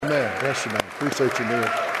Amen. Bless you, man. Appreciate you, Neil.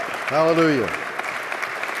 Hallelujah.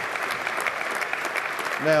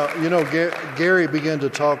 Now, you know, Gary began to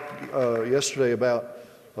talk yesterday about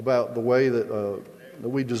the way that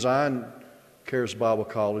we designed Charis Bible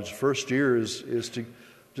College. First year is to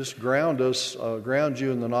just ground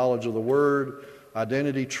you in the knowledge of the Word,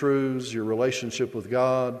 identity truths, your relationship with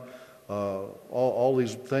God, all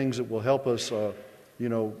these things that will help us,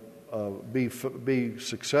 be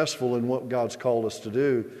successful in what God's called us to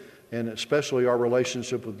do, and especially our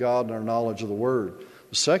relationship with God and our knowledge of the Word.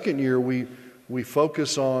 The second year, we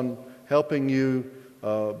focus on helping you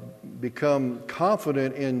become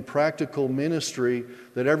confident in practical ministry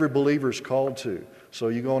that every believer is called to. So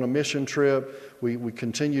you go on a mission trip, we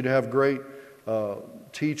continue to have great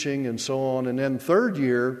teaching and so on. And then third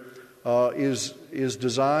year is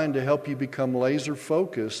designed to help you become laser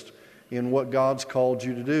focused in what God's called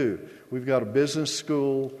you to do. We've got a business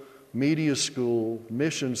school, media school,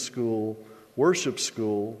 mission school, worship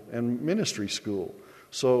school, and ministry school.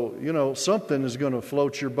 So, you know, something is going to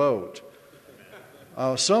float your boat. We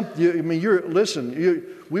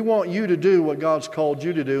want you to do what God's called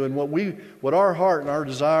you to do, and what our heart and our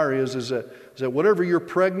desire is that whatever you're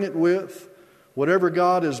pregnant with, whatever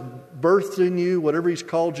God has birthed in you, whatever He's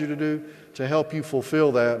called you to do, to help you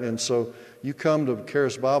fulfill that. And so you come to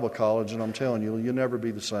Charis Bible College, and I'm telling you, you'll never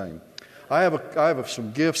be the same. I have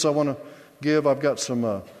some gifts I want to give. I've got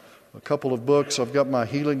a couple of books. I've got my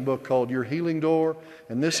healing book called Your Healing Door,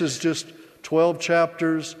 and this is just 12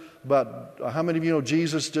 chapters. But how many of you know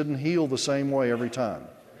Jesus didn't heal the same way every time?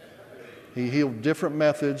 He healed different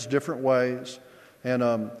methods, different ways. And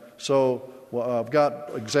I've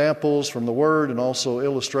got examples from the Word and also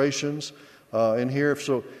illustrations in here.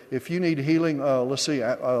 So if you need healing, let's see,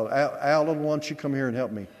 Alan, why don't you come here and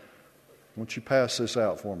help me? Why don't you pass this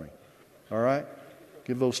out for me? All right?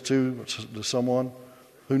 Give those two to someone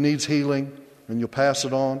who needs healing, and you'll pass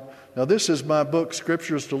it on. Now, this is my book,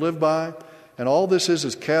 Scriptures to Live By, and all this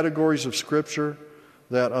is categories of Scripture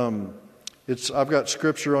that I've got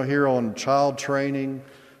Scripture on here on child training,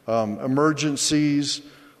 emergencies,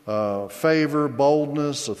 favor,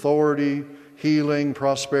 boldness, authority, healing,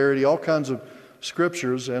 prosperity, all kinds of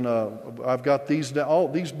Scriptures, and I've got these. All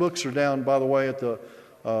these books are down, by the way, at the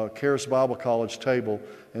Charis Bible College table,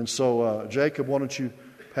 and so Jacob, why don't you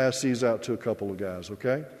pass these out to a couple of guys,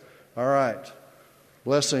 okay? All right.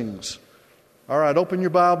 Blessings. All right, open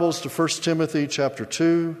your Bibles to 1 Timothy chapter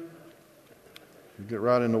 2. You get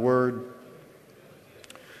right in the Word.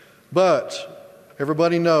 But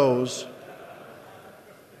everybody knows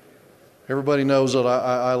that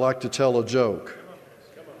I like to tell a joke.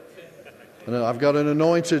 And I've got an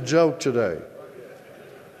anointed joke today.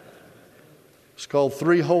 It's called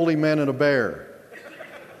Three Holy Men and a Bear.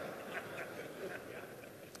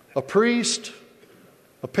 A priest,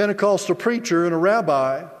 a Pentecostal preacher, and a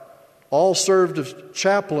rabbi all served as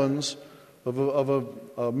chaplains of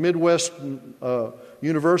a Midwest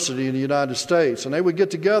university in the United States. And they would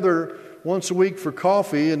get together once a week for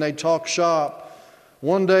coffee, and they'd talk shop.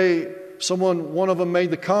 One day, one of them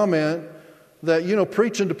made the comment that,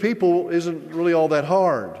 preaching to people isn't really all that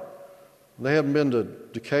hard. They haven't been to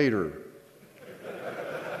Decatur.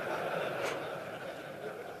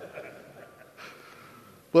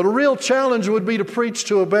 But a real challenge would be to preach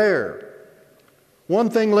to a bear. One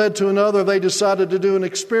thing led to another. They decided to do an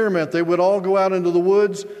experiment. They would all go out into the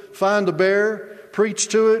woods, find a bear, preach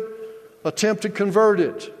to it, attempt to convert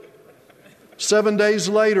it. 7 days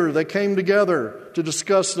later, they came together to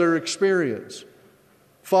discuss their experience.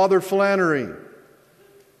 Father Flannery,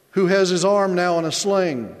 who has his arm now in a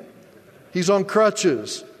sling, he's on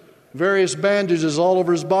crutches, various bandages all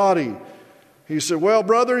over his body. He said, "Well,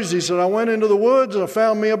 brothers," he said, "I went into the woods and I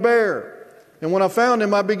found me a bear. And when I found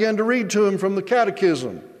him, I began to read to him from the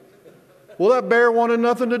catechism. Well, that bear wanted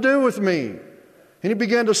nothing to do with me. And he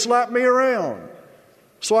began to slap me around.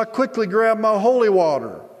 So I quickly grabbed my holy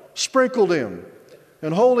water, sprinkled him,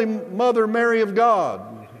 and Holy Mother Mary of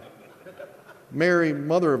God, Mary,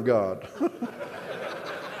 Mother of God,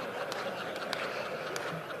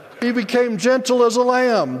 he became gentle as a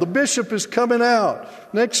lamb. The bishop is coming out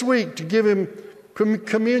next week to give him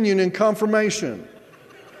communion and confirmation.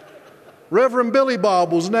 Reverend Billy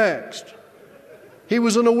Bob was next. He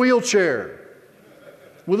was in a wheelchair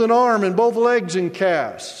with an arm and both legs in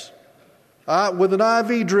casts, with an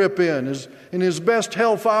IV drip in his best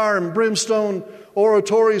hellfire and brimstone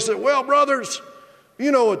oratory. He said, "Well, brothers,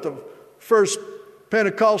 at the First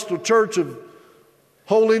Pentecostal Church of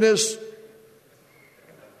Holiness,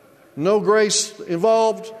 no grace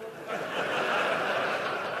involved.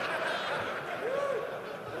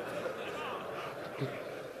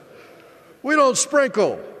 We don't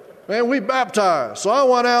sprinkle. Man, we baptized. So I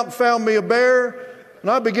went out and found me a bear. And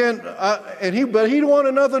I began, but he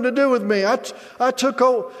wanted nothing to do with me.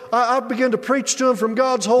 I began to preach to him from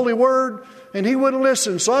God's holy word, and he wouldn't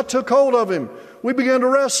listen. So I took hold of him. We began to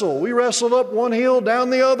wrestle. We wrestled up one hill, down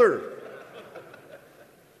the other.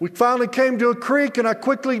 We finally came to a creek, and I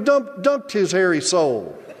quickly dunked his hairy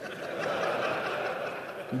soul.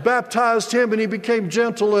 Baptized him, and he became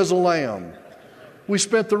gentle as a lamb. We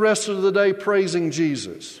spent the rest of the day praising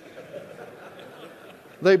Jesus.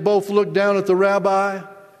 They both looked down at the rabbi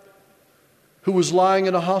who was lying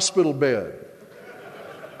in a hospital bed.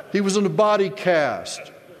 He was in a body cast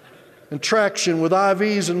and traction with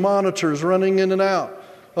IVs and monitors running in and out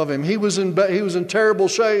of him. He was in terrible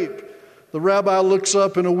shape. The rabbi looks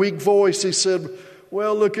up in a weak voice. He said,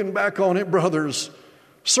 well, looking back on it, brothers,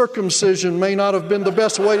 circumcision may not have been the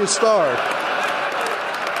best way to start.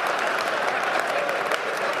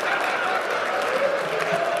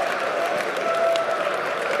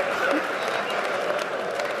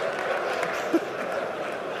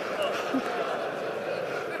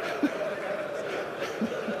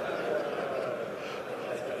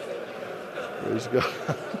 Praise God.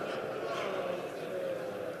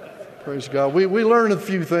 Praise God. We learn a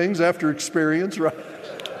few things after experience, right?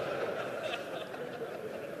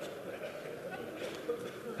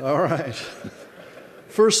 All right.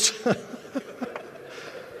 First,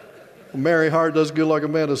 merry heart does good like a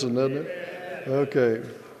medicine, doesn't it? Okay.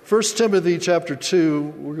 1 Timothy chapter 2,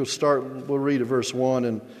 we'll read at verse 1,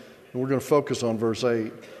 and we're going to focus on verse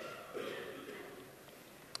 8.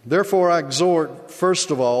 Therefore I exhort, first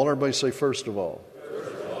of all, everybody say first of all,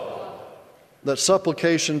 that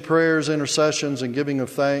supplication, prayers, intercessions, and giving of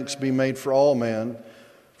thanks be made for all men,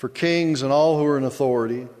 for kings and all who are in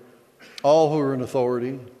authority, all who are in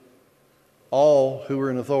authority.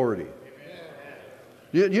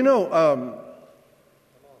 Do you know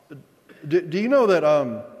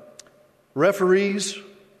that referees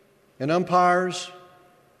and umpires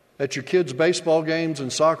at your kids' baseball games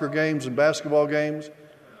and soccer games and basketball games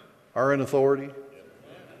are in authority?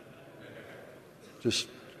 Just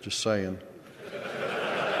saying.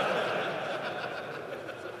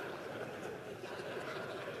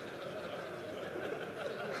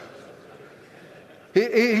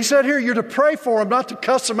 He said here, you're to pray for them, not to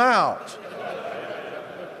cuss them out.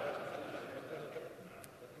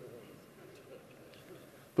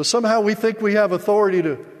 But somehow we think we have authority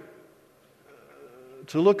to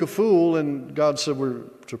look a fool, and God said we're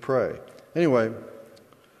to pray. Anyway,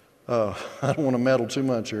 I don't want to meddle too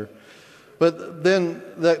much here. But then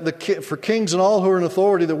for kings and all who are in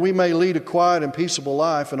authority, that we may lead a quiet and peaceable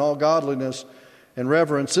life in all godliness and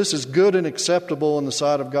reverence. This is good and acceptable in the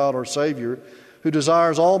sight of God our Savior, who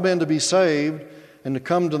desires all men to be saved and to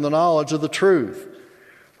come to the knowledge of the truth.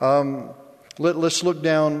 Let's look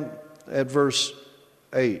down at verse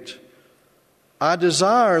 8. I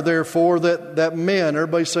desire, therefore, that men,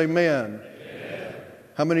 everybody say men. Amen.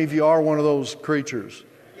 How many of you are one of those creatures?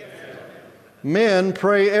 Men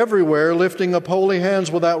pray everywhere, lifting up holy hands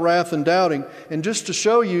without wrath and doubting. And just to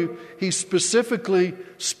show you, he's specifically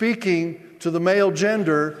speaking to the male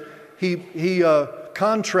gender. He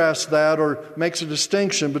contrasts that or makes a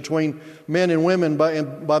distinction between men and women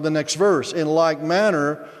by the next verse. In like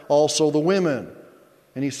manner, also the women.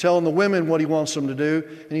 And he's telling the women what he wants them to do.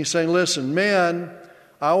 And he's saying, listen, men,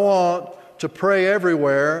 I want to pray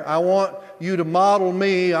everywhere. I want you to model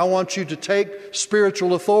me. I want you to take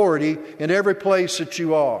spiritual authority in every place that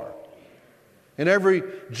you are. In every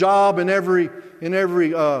job, in every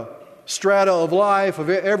strata of life, of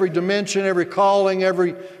every dimension, every calling,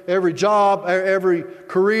 every job, every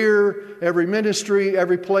career, every ministry,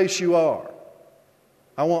 every place you are.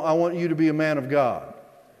 I want you to be a man of God.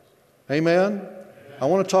 Amen? I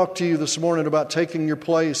want to talk to you this morning about taking your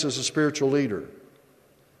place as a spiritual leader.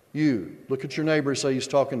 You. Look at your neighbor and say he's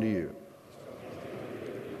talking to you.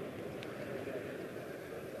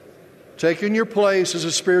 Taking your place as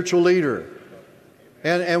a spiritual leader.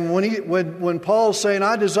 And when Paul's saying,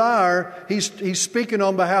 I desire, he's speaking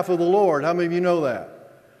on behalf of the Lord. How many of you know that?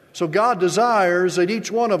 So God desires that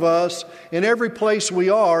each one of us, in every place we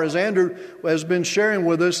are, as Andrew has been sharing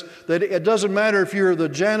with us, that it doesn't matter if you're the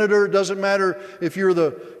janitor, it doesn't matter if you're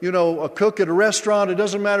a cook at a restaurant, it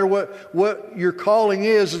doesn't matter what your calling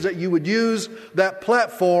is that you would use that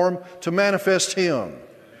platform to manifest Him.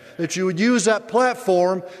 That you would use that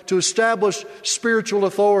platform to establish spiritual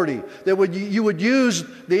authority. That you would use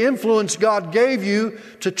the influence God gave you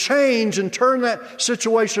to change and turn that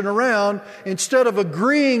situation around, instead of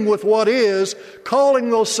agreeing with what is,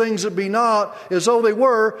 calling those things that be not as though they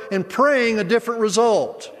were, and praying a different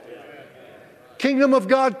result. Kingdom of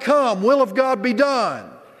God come, will of God be done.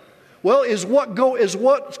 Well, is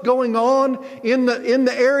what's going on in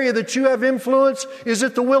the area that you have influence, is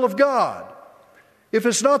it the will of God? If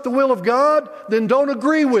it's not the will of God, then don't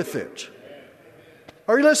agree with it.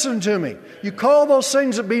 Are you listening to me? You call those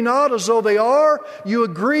things that be not as though they are. You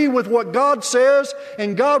agree with what God says,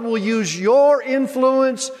 and God will use your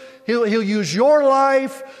influence. He'll use your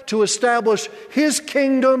life to establish His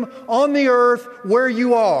kingdom on the earth where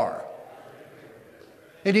you are.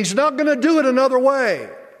 And He's not going to do it another way.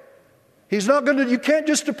 He's not going to. You can't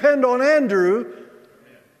just depend on Andrew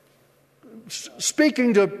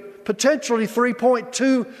speaking to potentially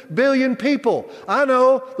 3.2 billion people. I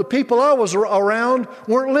know the people I was around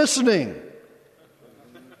weren't listening.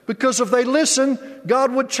 Because if they listened,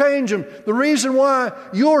 God would change them. The reason why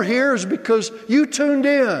you're here is because you tuned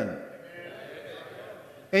in.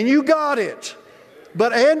 And you got it.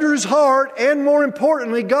 But Andrew's heart, and more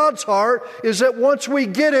importantly, God's heart, is that once we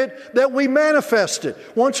get it, that we manifest it.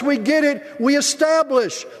 Once we get it, we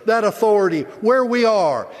establish that authority where we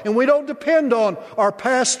are. And we don't depend on our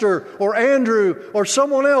pastor or Andrew or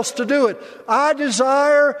someone else to do it. I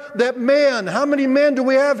desire that men, how many men do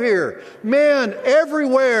we have here? Men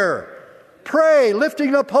everywhere. Pray,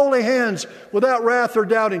 lifting up holy hands without wrath or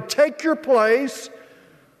doubting. Take your place.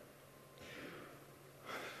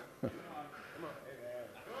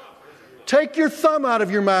 Take your thumb out of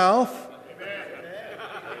your mouth.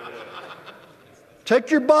 Take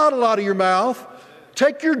your bottle out of your mouth.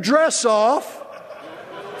 Take your dress off.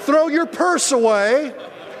 Throw your purse away.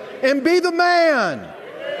 And be the man.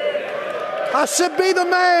 I said be the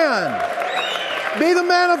man. Be the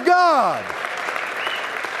man of God.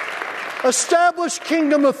 Establish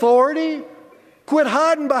kingdom authority. Quit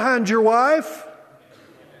hiding behind your wife.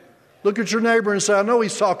 Look at your neighbor and say, I know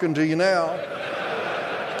he's talking to you now.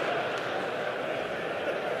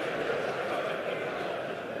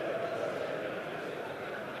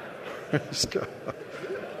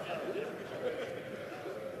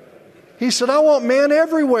 He said, I want men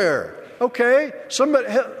everywhere. Okay,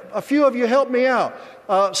 a few of you help me out.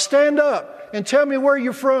 Stand up and tell me where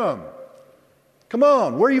you're from. Come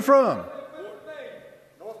on, where are you from?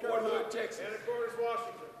 North Carolina, Texas. Anacortes,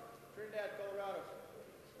 Washington. Trinidad, Colorado.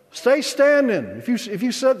 Stay standing. If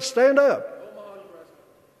you said stand up. Omaha,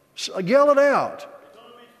 Nebraska. Yell it out.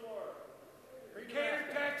 Daytona Beach, Florida. Decatur,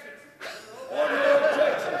 Texas. Orlando,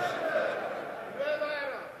 Texas.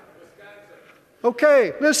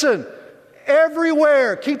 Okay, listen.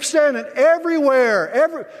 Everywhere. Keep standing.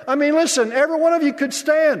 Everywhere. Listen, every one of you could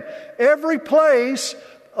stand. Every place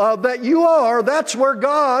that you are, that's where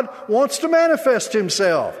God wants to manifest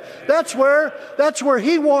Himself. That's where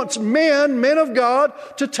He wants men of God,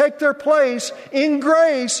 to take their place in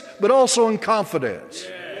grace, but also in confidence.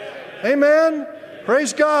 Amen?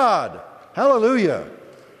 Praise God. Hallelujah.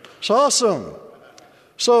 It's awesome.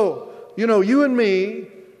 So, you and me,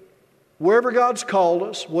 wherever God's called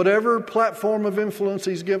us, whatever platform of influence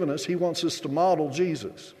He's given us, He wants us to model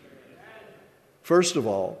Jesus. First of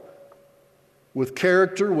all, with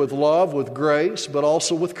character, with love, with grace, but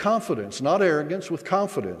also with confidence. Not arrogance, with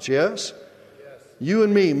confidence. Yes? You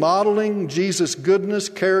and me, modeling Jesus' goodness,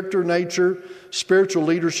 character, nature, spiritual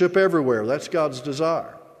leadership everywhere. That's God's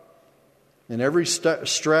desire. In every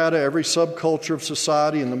strata, every subculture of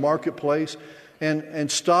society, in the marketplace. And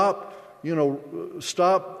stop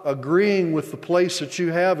agreeing with the place that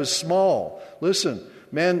you have is small. Listen,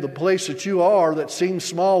 man, the place that you are that seems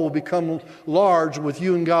small will become large with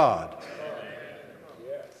you and God.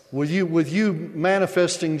 With you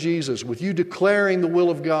manifesting Jesus, with you declaring the will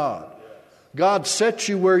of God. God set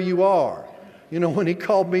you where you are. When He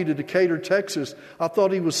called me to Decatur, Texas, I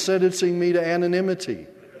thought He was sentencing me to anonymity.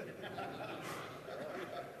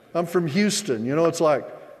 I'm from Houston. It's like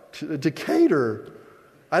Decatur.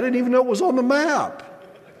 I didn't even know it was on the map.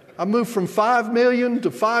 I moved from 5 million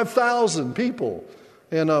to 5,000 people.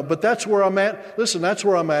 But that's where I'm at. Listen, that's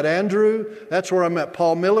where I'm at Andrew. That's where I met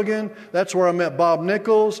Paul Milligan. That's where I met Bob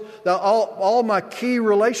Nichols. Now, all my key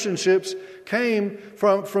relationships came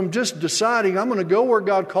from just deciding I'm going to go where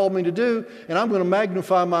God called me to do, and I'm going to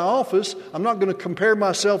magnify my office. I'm not going to compare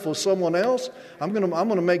myself with someone else. I'm going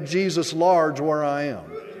to make Jesus large where I am.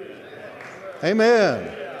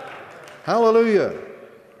 Amen. Hallelujah.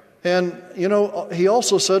 And he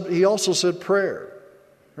also said prayer.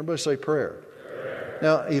 Everybody say prayer.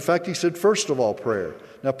 Now, in fact, he said, first of all, prayer.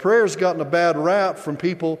 Now, prayer's gotten a bad rap from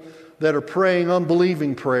people that are praying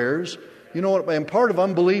unbelieving prayers. You know what? And part of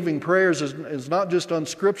unbelieving prayers is not just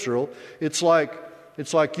unscriptural. It's like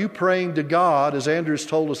you praying to God, as Andrew's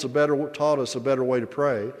taught us a better way to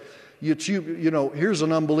pray. Here's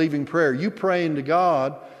an unbelieving prayer. You praying to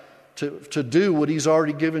God to do what He's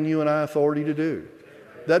already given you and I authority to do.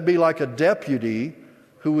 That'd be like a deputy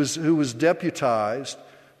who was deputized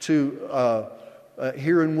to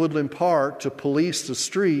here in Woodland Park to police the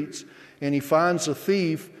streets, and he finds a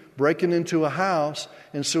thief breaking into a house,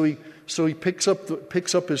 and so he picks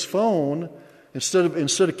up his phone.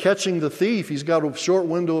 Instead of catching the thief, he's got a short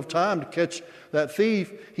window of time to catch that thief.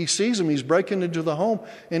 He sees him, he's breaking into the home,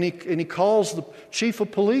 and he calls the chief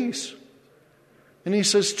of police. And he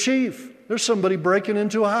says, "Chief, there's somebody breaking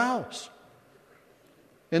into a house."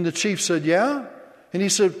 And the chief said, "Yeah?" And he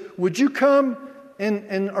said, "Would you come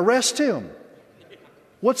and arrest him?"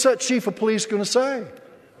 What's that chief of police going to say?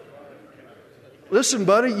 "Listen,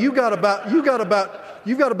 buddy, you got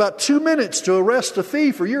about 2 minutes to arrest a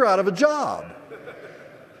thief, or you're out of a job."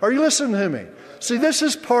 Are you listening to me? See, this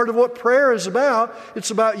is part of what prayer is about. It's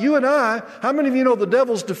about you and I. How many of you know the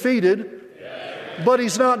devil's defeated, but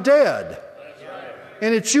he's not dead?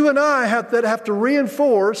 And it's you and I that have to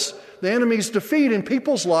reinforce the enemy's defeat in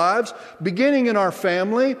people's lives, beginning in our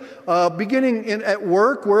family, beginning at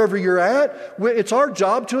work, wherever you're at. It's our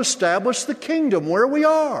job to establish the kingdom where we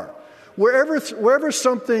are. Wherever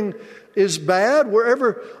something is bad,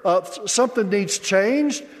 wherever something needs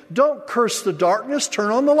changed, don't curse the darkness, turn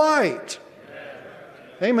on the light.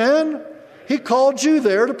 Amen? He called you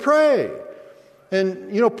there to pray.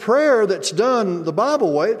 And, prayer that's done the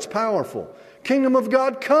Bible way, it's powerful. Kingdom of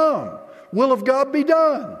God come. Will of God be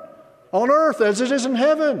done. On earth as it is in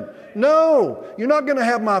heaven. No, you're not going to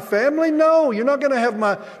have my family. No, you're not going to have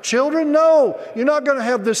my children. No, you're not going to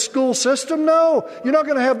have this school system. No, you're not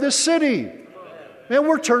going to have this city. Man,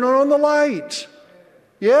 we're turning on the light.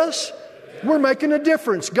 Yes? We're making a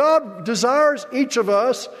difference. God desires each of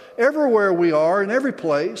us, everywhere we are, in every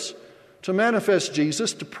place, to manifest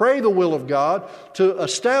Jesus, to pray the will of God, to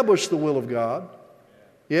establish the will of God.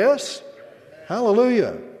 Yes?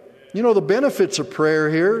 Hallelujah. The benefits of prayer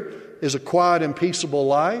here is a quiet and peaceable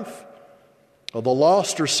life. The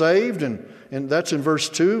lost are saved, and that's in verse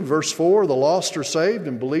 2. Verse 4, the lost are saved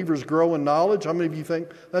and believers grow in knowledge. How many of you think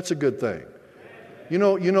that's a good thing? You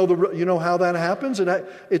know how that happens?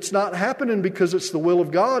 It's not happening because it's the will of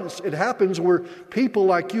God. It happens where people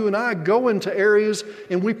like you and I go into areas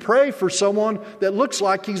and we pray for someone that looks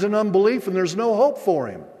like he's in unbelief and there's no hope for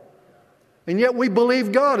him. And yet we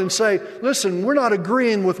believe God and say, "Listen, we're not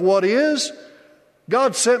agreeing with what is.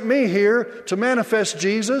 God sent me here to manifest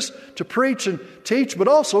Jesus, to preach and teach, but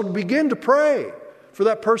also to begin to pray for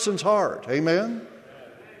that person's heart." Amen?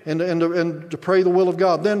 And to pray the will of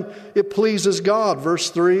God. Then it pleases God, verse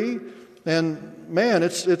 3. And man,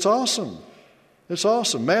 it's awesome. It's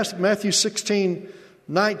awesome. Matthew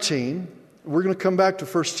 16:19. We're going to come back to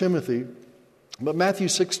 1 Timothy. But Matthew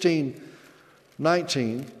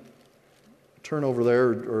 16:19. Turn over there,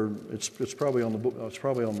 or it's probably on the book. It's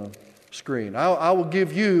probably on the screen. I will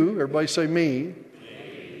give you, everybody say me.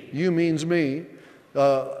 You means me.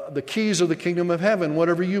 The keys of the kingdom of heaven.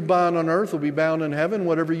 Whatever you bind on earth will be bound in heaven.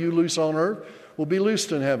 Whatever you loose on earth will be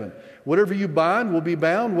loosed in heaven. Whatever you bind will be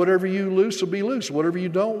bound. Whatever you loose will be loose. Whatever you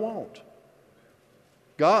don't want.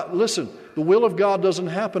 God, listen, the will of God doesn't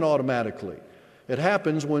happen automatically. It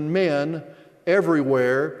happens when men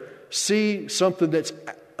everywhere see something that's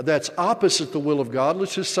opposite the will of God.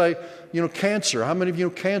 Let's just say, cancer. How many of you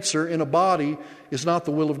know cancer in a body is not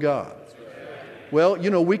the will of God? Well,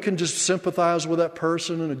 we can just sympathize with that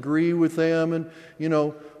person and agree with them and,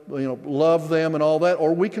 love them and all that,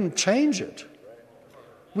 or we can change it.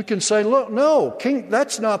 We can say, "Look, no,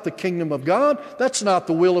 that's not the kingdom of God. That's not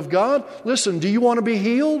the will of God. Listen, do you want to be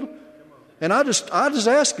healed?" And I just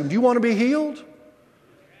ask him, "Do you want to be healed?"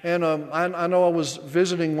 And I know I was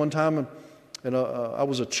visiting one time, and I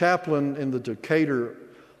was a chaplain in the Decatur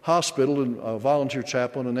hospital, a volunteer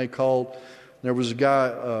chaplain, and they called. There was a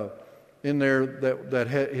guy in there that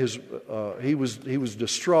had he was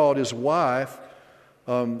distraught. His wife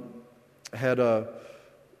had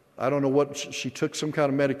I don't know what, she took some kind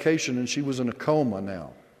of medication and she was in a coma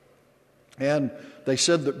now. And they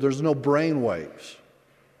said that there's no brain waves,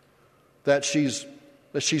 that she's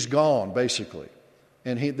gone basically.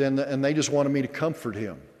 And they just wanted me to comfort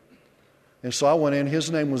him. And so I went in.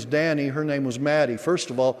 His name was Danny. Her name was Maddie.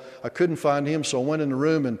 First of all, I couldn't find him, so I went in the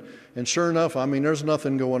room, and sure enough, there's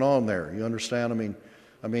nothing going on there. You understand?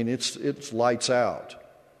 It's lights out.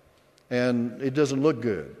 And it doesn't look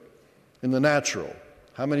good in the natural.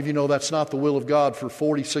 How many of you know that's not the will of God for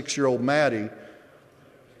 46-year-old Maddie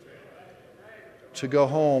to go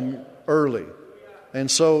home early?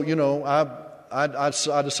 And so,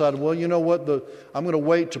 I decided, well, you know what? I'm going to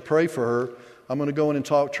wait to pray for her. I'm going to go in and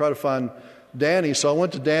try to find Danny. So I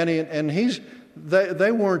went to Danny, and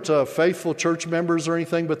they weren't faithful church members or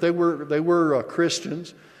anything, but they were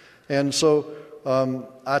Christians. And so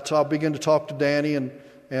I began to talk to Danny and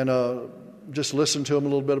just listen to him a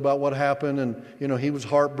little bit about what happened. And, he was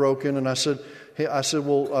heartbroken. And I said,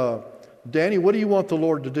 well, Danny, what do you want the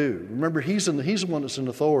Lord to do? Remember, he's the one that's in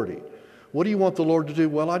authority. What do you want the Lord to do?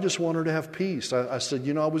 Well, I just want her to have peace. I said,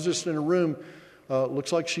 I was just in a room.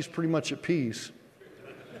 Looks like she's pretty much at peace.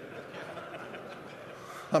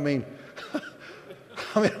 I mean,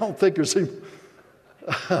 I don't think there's any,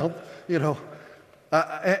 and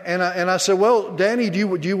I said, well, Danny, do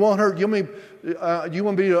you want her? Do you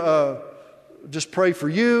want me to just pray for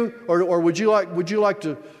you, or would you like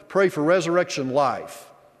to pray for resurrection life?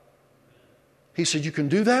 He said, you can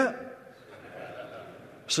do that?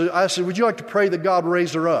 So I said, would you like to pray that God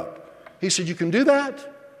raise her up? He said, you can do that?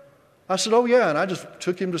 I said, oh yeah. And I just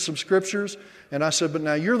took him to some scriptures. And I said, but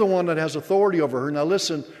now you're the one that has authority over her. Now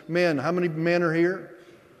listen, men, how many men are here?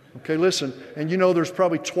 Okay, listen. And there's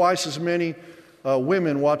probably twice as many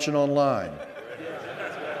women watching online.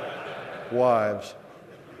 Wives.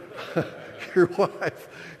 Your wife.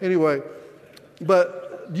 Anyway,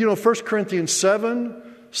 but 1 Corinthians 7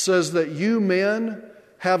 says that you men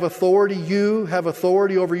have authority. You have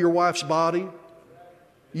authority over your wife's body.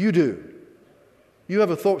 You do. You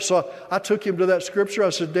have authority. So I took him to that scripture.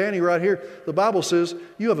 I said, Danny, right here, the Bible says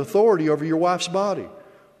you have authority over your wife's body.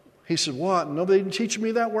 He said, what? No, they didn't teach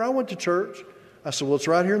me that where I went to church. I said, well, it's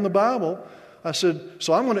right here in the Bible. I said,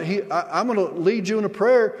 so I'm going to lead you in a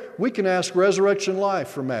prayer. We can ask resurrection life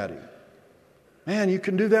for Maddie. Man, you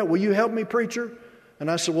can do that. Will you help me, preacher? And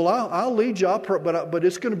I said, well, I'll lead you, but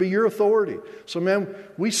it's going to be your authority. So, man,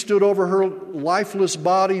 we stood over her lifeless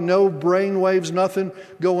body, no brain waves, nothing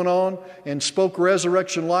going on, and spoke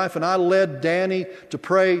resurrection life. And I led Danny to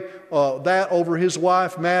pray that over his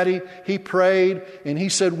wife, Maddie. He prayed, and he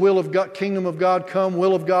said, will of God, kingdom of God come,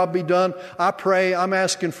 will of God be done. I'm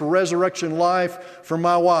asking for resurrection life for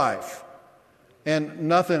my wife. And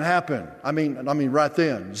nothing happened. I mean, right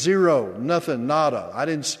then, zero, nothing, nada.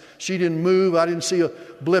 She didn't move. I didn't see a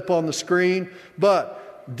blip on the screen.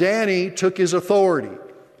 But Danny took his authority.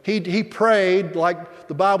 He prayed, like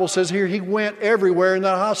the Bible says here. He went everywhere in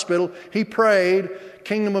that hospital. He prayed,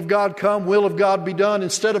 kingdom of God come, will of God be done,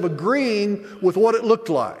 instead of agreeing with what it looked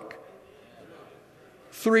like.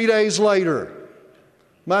 3 days later,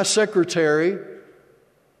 my secretary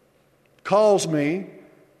calls me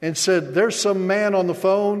and said, there's some man on the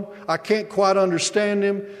phone. I can't quite understand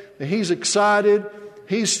him. He's excited.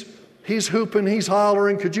 He's hooping. He's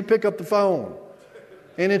hollering. Could you pick up the phone?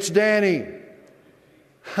 And it's Danny.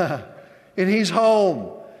 And he's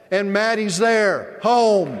home. And Maddie's there.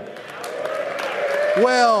 Home.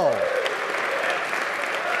 Well.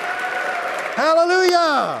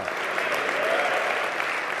 Hallelujah.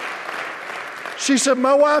 She said,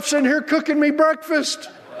 my wife's in here cooking me breakfast.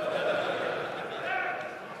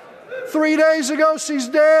 3 days ago, she's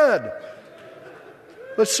dead.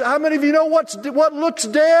 But how many of you know what looks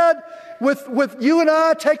dead? With you and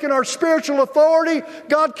I taking our spiritual authority,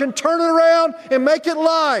 God can turn it around and make it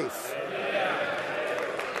life.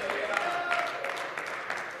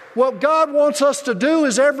 What God wants us to do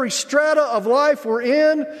is every strata of life we're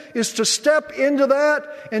in is to step into that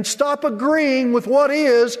and stop agreeing with what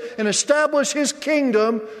is and establish His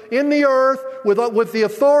kingdom in the earth with the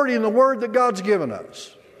authority and the word that God's given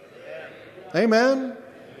us. Amen.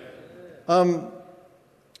 Let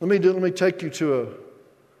me take you to a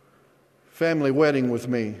family wedding with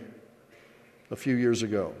me a few years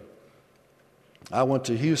ago. I went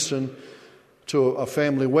to Houston to a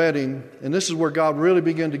family wedding, and this is where God really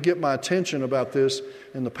began to get my attention about this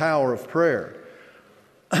and the power of prayer.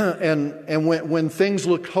 And when things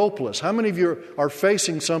look hopeless, how many of you are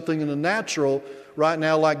facing something in the natural right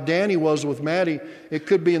now, like Danny was with Maddie? It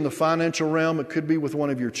could be in the financial realm, it could be with one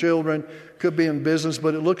of your children, it could be in business,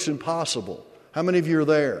 but it looks impossible. How many of you are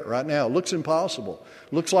there right now? It looks impossible.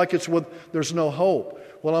 It looks like there's no hope.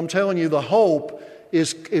 Well, I'm telling you, the hope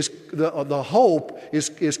is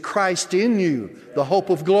Christ in you, the hope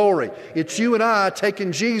of glory. It's you and I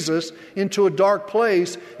taking Jesus into a dark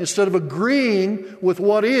place instead of agreeing with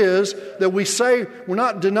what is, that we say we're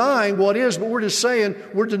not denying what is, but we're just saying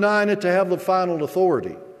we're denying it to have the final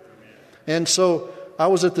authority. And so I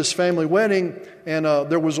was at this family wedding, and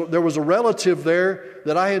there was a relative there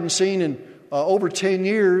that I hadn't seen in over 10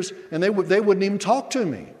 years, and they wouldn't even talk to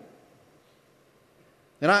me.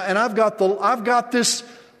 And I've got this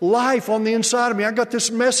life on the inside of me. I've got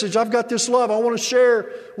this message. I've got this love. I want to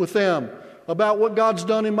share with them about what God's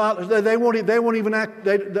done in my life. They won't even act.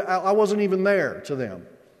 I wasn't even there to them.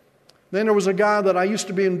 Then there was a guy that I used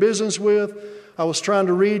to be in business with. I was trying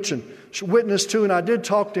to reach and witness to, and I did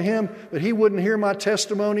talk to him, but he wouldn't hear my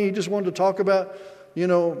testimony. He just wanted to talk about,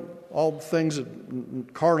 all the things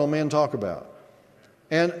that carnal men talk about.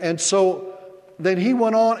 And so then he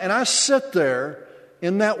went on, and I sit there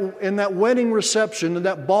in that wedding reception, in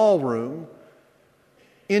that ballroom,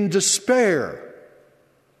 in despair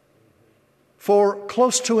for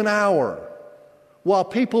close to an hour, while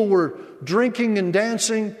people were drinking and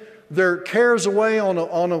dancing their cares away on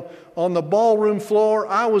the ballroom floor.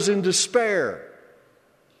 I was in despair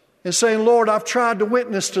and saying, Lord, I've tried to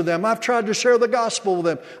witness to them. I've tried to share the gospel with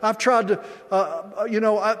them. I've tried to,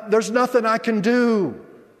 there's nothing I can do.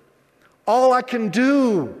 All I can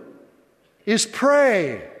do is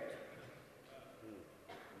pray.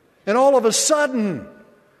 And all of a sudden,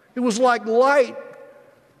 it was like light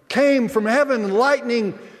came from heaven, and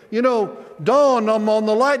lightning, dawned on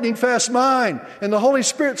the lightning fast mind. And the Holy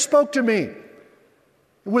Spirit spoke to me.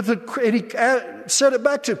 And he said it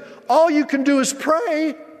back to him. All you can do is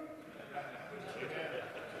pray.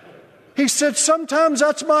 He said, sometimes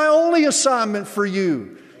that's my only assignment for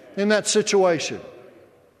you in that situation.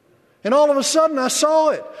 And all of a sudden I saw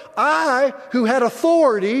it. I, who had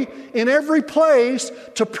authority in every place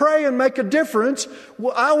to pray and make a difference,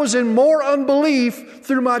 I was in more unbelief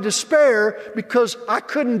through my despair because I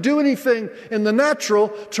couldn't do anything in the natural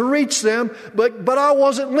to reach them, but I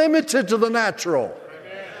wasn't limited to the natural.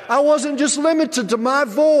 I wasn't just limited to my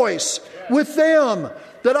voice with them,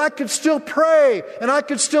 that I could still pray and I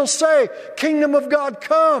could still say, Kingdom of God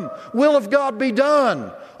come, will of God be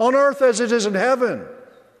done on earth as it is in heaven.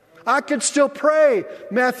 I could still pray.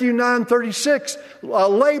 Matthew 9:36,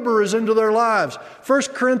 labor is into their lives. 1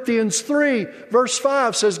 Corinthians 3, verse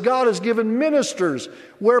 5 says, God has given ministers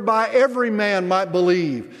whereby every man might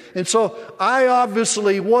believe. And so I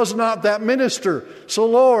obviously was not that minister. So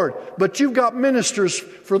Lord, but you've got ministers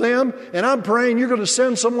for them, and I'm praying you're going to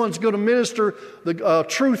send someone who's going to minister the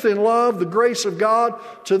truth in love, the grace of God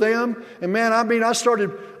to them. And man, I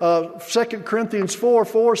started 2 Corinthians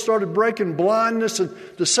 4 started breaking blindness and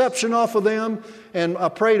deception off of them. And I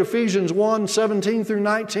prayed Ephesians 1, 17 through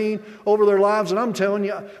 19 over their lives. And I'm telling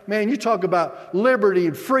you, man, you talk about liberty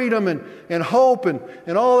and freedom and hope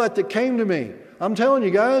and all that came to me. I'm telling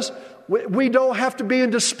you guys, we don't have to be in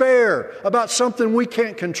despair about something we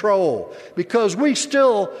can't control, because we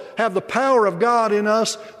still have the power of God in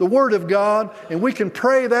us, the Word of God, and we can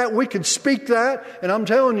pray that, we can speak that. And I'm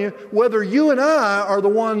telling you, whether you and I are the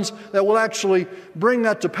ones that will actually bring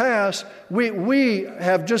that to pass, we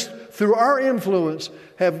have just, through our influence,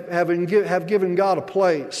 have given God a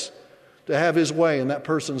place to have His way in that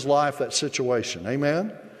person's life, that situation.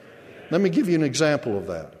 Amen? Let me give you an example of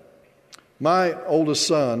that. My oldest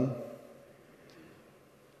son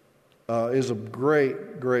is a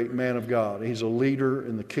great, great man of God. He's a leader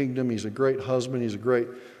in the kingdom. He's a great husband. He's a great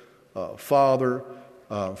father.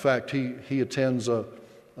 In fact, he attends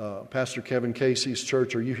Pastor Kevin Casey's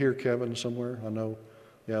church. Are you here, Kevin, somewhere? I know.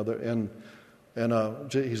 Yeah, and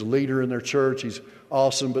he's a leader in their church. He's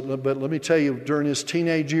awesome. But let me tell you, during his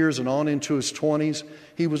teenage years and on into his 20s,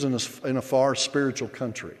 he was in a far spiritual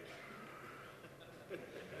country.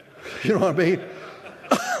 You know what I mean?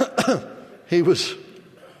 He was.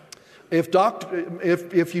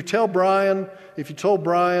 If you told Brian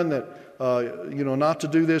that not to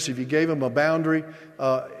do this, if you gave him a boundary,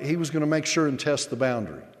 he was going to make sure and test the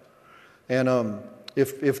boundary. And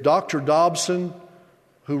if Dr. Dobson,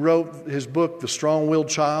 who wrote his book, The Strong-Willed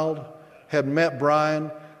Child, had met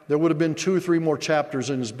Brian, there would have been 2 or 3 more chapters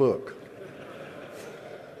in his book.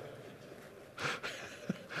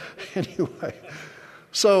 Anyway,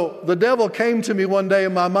 so the devil came to me one day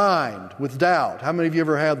in my mind with doubt. How many of you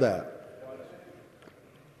ever had that?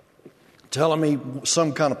 Telling me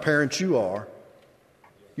some kind of parent you are.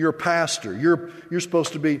 You're a pastor. You're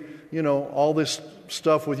supposed to be, all this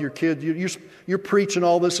stuff with your kid. You're preaching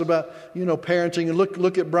all this about, parenting. And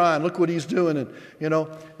look at Brian. Look what he's doing. And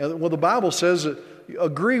the Bible says that you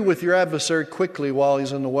agree with your adversary quickly while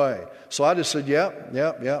he's in the way. So I just said, yeah,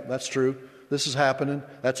 that's true. This is happening.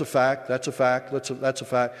 That's a fact. That's a fact. That's a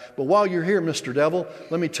fact. But while you're here, Mr. Devil,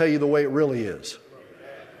 let me tell you the way it really is.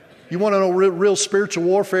 You want to know what real spiritual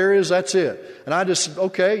warfare is? That's it. And I just,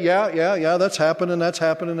 okay, yeah, that's happening.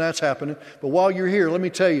 But while you're here, let me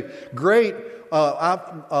tell you, great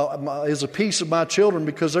is a piece of my children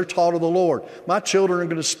because they're taught of the Lord. My children are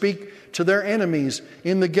going to speak to their enemies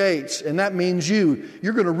in the gates, and that means you.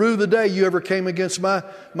 You're going to rue the day you ever came against my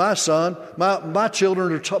son. My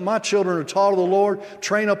children are taught of the Lord.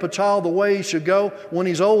 Train up a child the way he should go. When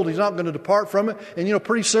he's old, he's not going to depart from it. And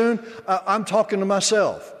pretty soon, I'm talking to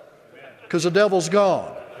myself. Because the devil's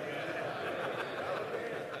gone.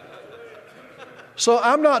 So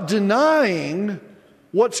I'm not denying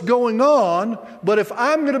what's going on, but if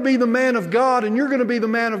I'm going to be the man of God and you're going to be the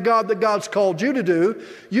man of God that God's called you to do,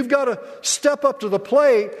 you've got to step up to the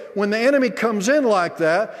plate when the enemy comes in like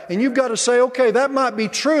that, and you've got to say, okay, that might be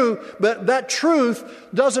true, but that truth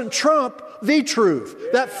doesn't trump the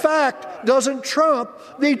truth. That fact doesn't trump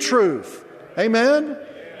the truth. Amen?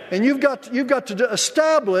 And you've got to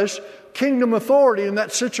establish kingdom authority in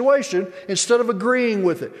that situation instead of agreeing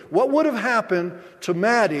with it. What would have happened to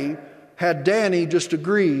Maddie had Danny just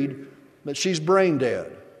agreed that she's brain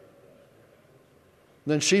dead?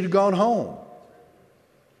 Then she'd have gone home.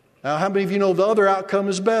 Now, how many of you know the other outcome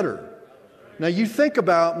is better? Now, you think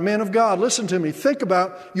about, men of God, listen to me, think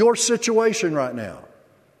about your situation right now.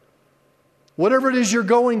 Whatever it is you're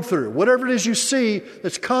going through, whatever it is you see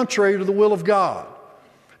that's contrary to the will of God.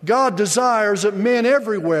 God desires that men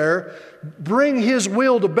everywhere bring His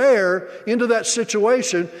will to bear into that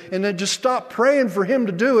situation, and then just stop praying for Him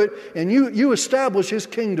to do it, and you establish His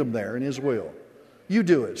kingdom there and His will. You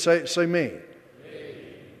do it. Say me.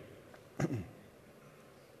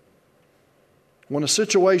 When a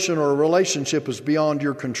situation or a relationship is beyond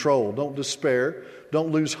your control, don't despair.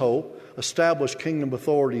 Don't lose hope. Establish kingdom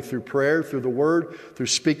authority through prayer, through the Word, through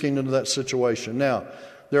speaking into that situation. Now,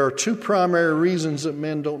 there are two primary reasons that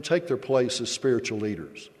men don't take their place as spiritual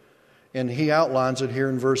leaders. And he outlines it here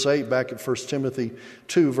in verse 8, back at 1 Timothy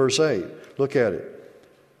 2, verse 8. Look at it.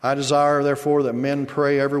 I desire, therefore, that men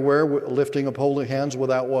pray everywhere, lifting up holy hands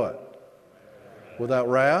without what? Without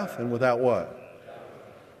wrath and without what?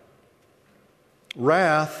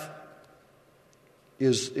 Wrath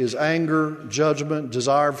is anger, judgment,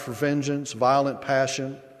 desire for vengeance, violent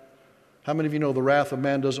passion. How many of you know the wrath of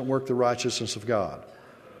man doesn't work the righteousness of God?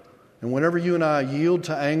 And whenever you and I yield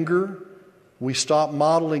to anger, we stop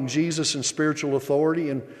modeling Jesus in spiritual authority.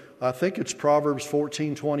 And I think it's Proverbs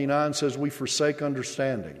 14:29 says we forsake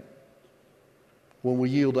understanding when we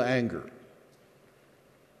yield to anger.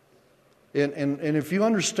 And if you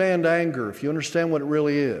understand anger, if you understand what it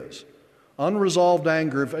really is, unresolved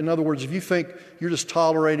anger, in other words, if you think you're just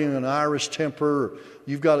tolerating an Irish temper, or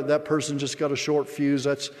you've got that person just got a short fuse,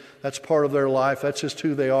 that's part of their life, that's just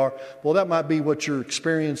who they are. Well, that might be what your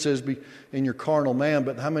experience is in your carnal man,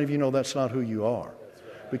 but how many of you know that's not who you are?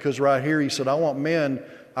 Because right here he said, I want men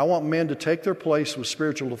to take their place with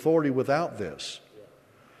spiritual authority without this.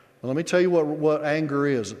 Well, let me tell you what anger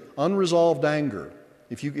is. Unresolved anger.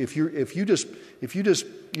 If you just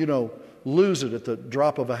lose it at the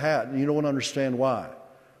drop of a hat and you don't understand why.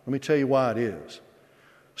 Let me tell you why it is.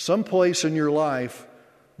 Someplace in your life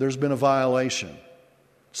there's been a violation.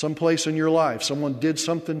 Someplace in your life someone did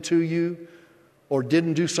something to you or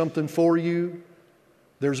didn't do something for you.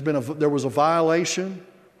 There was a violation,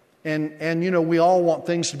 and we all want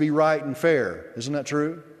things to be right and fair. Isn't that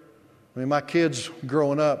true? I mean, my kids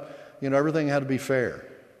growing up, everything had to be fair.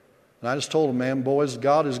 And I just told them, man, boys,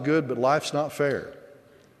 God is good, but life's not fair.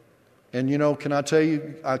 And can I tell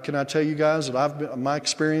you guys that my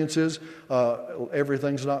experience is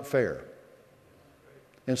everything's not fair.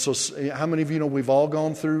 And so, how many of you know we've all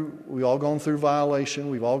gone through violation,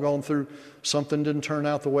 we've all gone through something didn't turn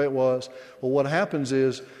out the way it was. Well, what happens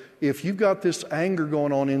is if you've got this anger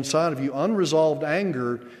going on inside of you, unresolved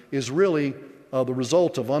anger is really the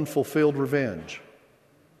result of unfulfilled revenge.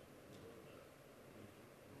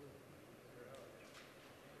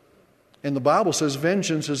 And the Bible says,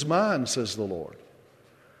 vengeance is mine, says the Lord.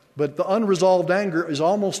 But the unresolved anger is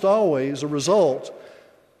almost always a result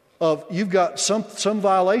of you've got some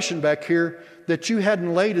violation back here that you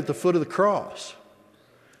hadn't laid at the foot of the cross.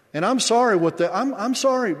 And I'm sorry I'm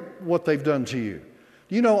sorry what they've done to you.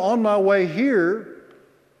 On my way here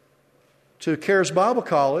to Charis Bible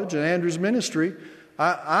College and Andrew's ministry,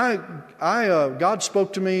 God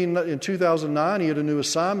spoke to me in 2009. He had a new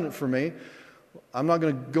assignment for me. I'm not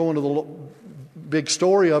going to go into the big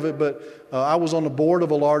story of it, but I was on the board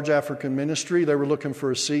of a large African ministry. They were looking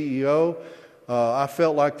for a CEO. I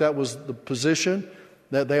felt like that was the position,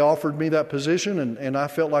 that they offered me that position, and I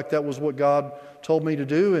felt like that was what God told me to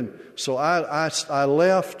do. And so I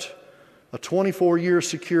left a 24-year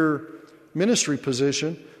secure ministry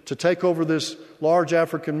position to take over this large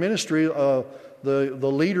African ministry. The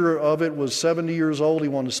leader of it was 70 years old. He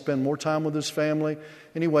wanted to spend more time with his family.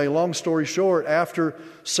 Anyway, long story short, after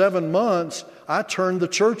 7 months, I turned the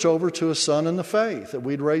church over to a son in the faith that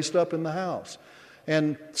we'd raised up in the house.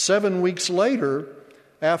 And 7 weeks later,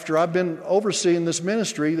 after I've been overseeing this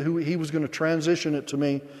ministry, he was going to transition it to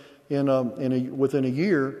me within a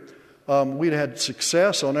year. We'd had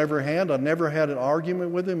success on every hand. I never had an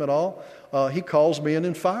argument with him at all. He calls me in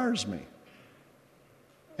and fires me.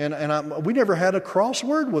 And we never had a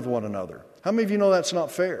crossword with one another. How many of you know that's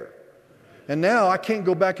not fair? And now I can't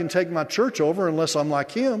go back and take my church over unless I'm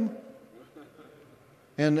like him.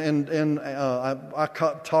 I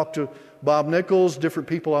talked to Bob Nichols, different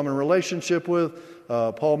people I'm in a relationship with,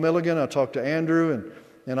 Paul Milligan. I talked to Andrew,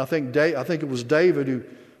 and I think it was David who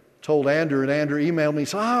told Andrew, and Andrew emailed me. He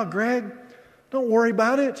said, Greg, don't worry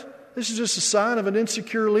about it. This is just a sign of an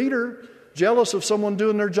insecure leader, jealous of someone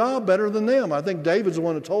doing their job better than them. I think David's the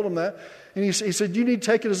one who told him that. And he said, you need to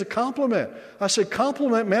take it as a compliment. I said,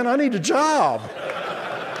 compliment, man, I need a job.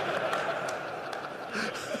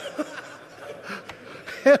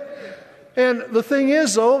 And the thing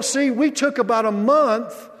is, though, see, we took about a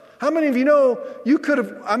month. How many of you know you could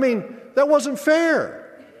have, that wasn't fair.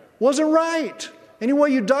 Wasn't right.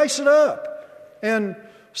 Anyway, you dice it up. And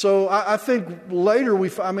so I think later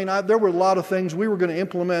there were a lot of things. We were going to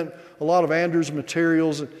implement a lot of Andrew's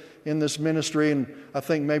materials in this ministry, and I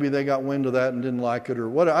think maybe they got wind of that and didn't like it or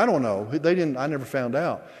what. I don't know. They didn't. I never found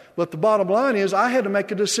out. But the bottom line is I had to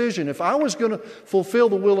make a decision. If I was going to fulfill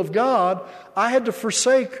the will of God, I had to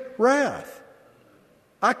forsake wrath.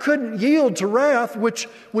 I couldn't yield to wrath, which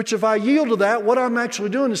if I yield to that, what I'm actually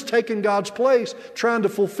doing is taking God's place, trying to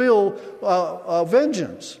fulfill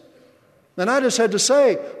vengeance. And I just had to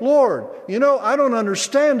say, Lord, I don't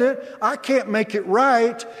understand it. I can't make it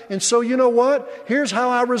right. And so you know what? Here's how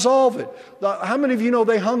I resolve it. How many of you know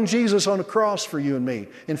they hung Jesus on a cross for you and me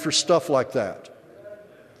and for stuff like that?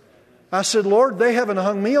 I said, Lord, they haven't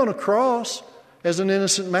hung me on a cross as an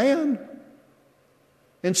innocent man.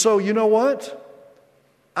 And so you know what?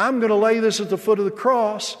 I'm going to lay this at the foot of the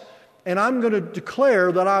cross, and I'm going to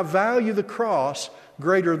declare that I value the cross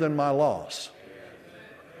greater than my loss.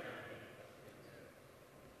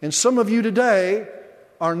 And some of you today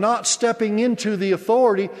are not stepping into the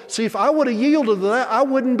authority. See, if I would have yielded to that, I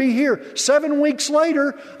wouldn't be here. 7 weeks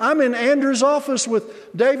later, I'm in Andrew's office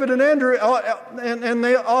with David and Andrew, and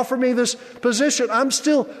they offer me this position. I'm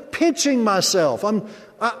still pinching myself. I'm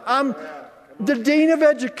the Dean of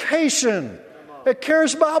Education at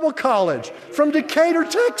Charis Bible College from Decatur,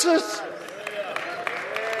 Texas.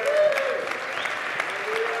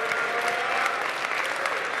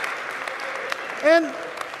 And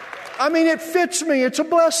it fits me. It's a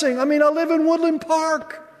blessing. I live in Woodland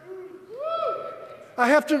Park. I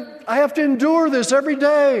have to endure this every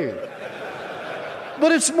day.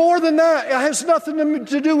 But it's more than that. It has nothing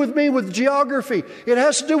to do with me with geography. It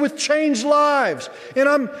has to do with changed lives. And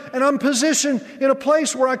I'm positioned in a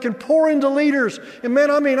place where I can pour into leaders. And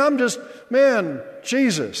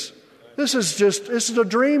Jesus. This is a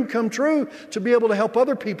dream come true to be able to help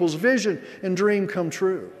other people's vision and dream come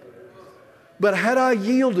true. But had I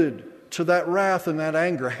yielded to that wrath and that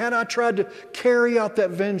anger, had I tried to carry out that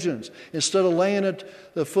vengeance instead of laying at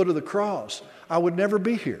the foot of the cross, I would never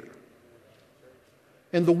be here.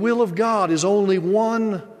 And the will of God is only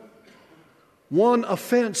one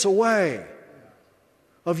offense away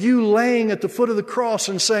of you laying at the foot of the cross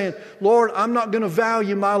and saying, Lord, I'm not going to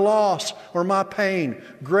value my loss or my pain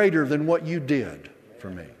greater than what you did for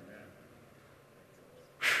me.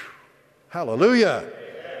 Whew. Hallelujah.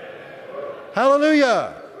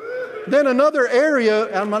 Hallelujah. Then another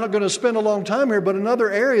area, I'm not going to spend a long time here, but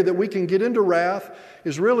another area that we can get into wrath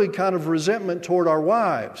is really kind of resentment toward our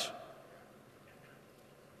wives.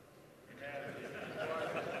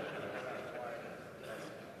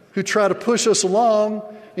 Who try to push us along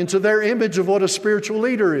into their image of what a spiritual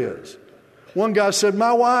leader is. One guy said,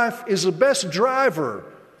 my wife is the best driver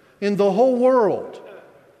in the whole world.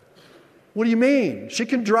 What do you mean? She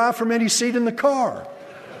can drive from any seat in the car.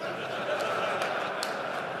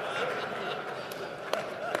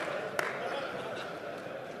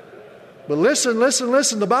 But listen.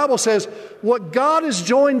 The Bible says, what God has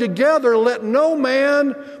joined together, let no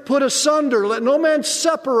man put asunder. Let no man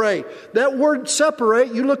separate. That word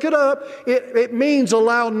separate, you look it up, it means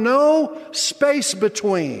allow no space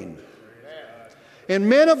between. And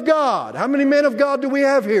men of God, how many men of God do we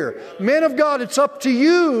have here? Men of God, it's up to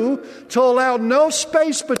you to allow no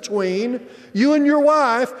space between you and your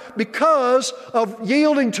wife because of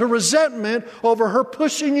yielding to resentment over her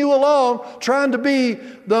pushing you along, trying to be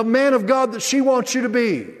the man of God that she wants you to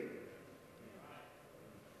be.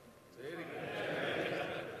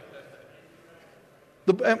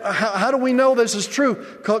 How do we know this is true?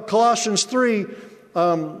 Colossians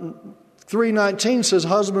 3:19 says,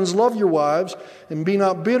 husbands, love your wives and be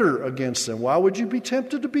not bitter against them. Why would you be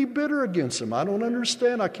tempted to be bitter against them? I don't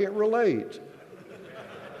understand. I can't relate.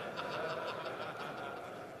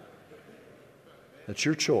 It's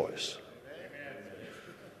your choice.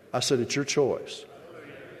 I said it's your choice.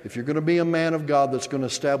 If you're going to be a man of God that's going to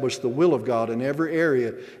establish the will of God in every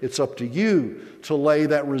area, it's up to you to lay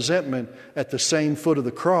that resentment at the same foot of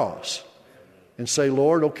the cross and say,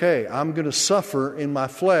 Lord, okay, I'm going to suffer in my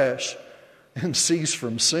flesh and cease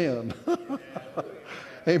from sin.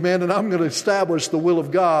 Amen. And I'm going to establish the will of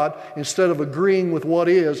God instead of agreeing with what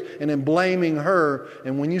is and then blaming her.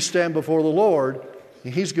 And when you stand before the Lord,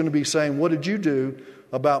 He's going to be saying, what did you do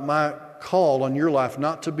about my call on your life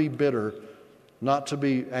not to be bitter, not to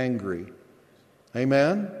be angry?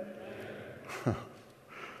 Amen?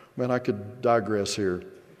 Man, I could digress here.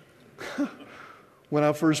 When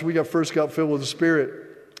we first got filled with the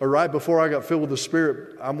Spirit, or right before I got filled with the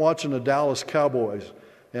Spirit, I'm watching the Dallas Cowboys.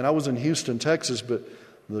 And I was in Houston, Texas, but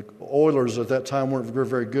the Oilers at that time weren't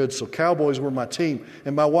very good, so Cowboys were my team.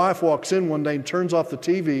 And my wife walks in one day and turns off the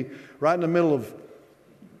TV right in the middle of a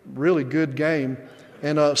really good game.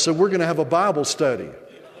 And so we're going to have a Bible study.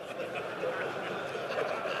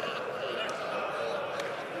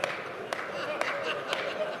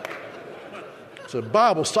 So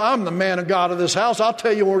Bible study. I'm the man of God of this house. I'll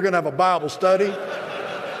tell you we're going to have a Bible study.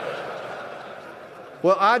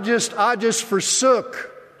 Well, I just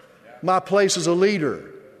forsook my place as a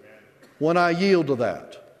leader when I yield to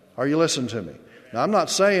that. Are you listening to me? Now, I'm not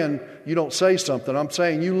saying you don't say something. I'm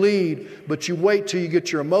saying you lead, but you wait till you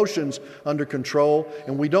get your emotions under control,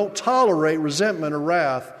 and we don't tolerate resentment or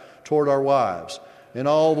wrath toward our wives. And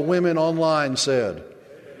all the women online said.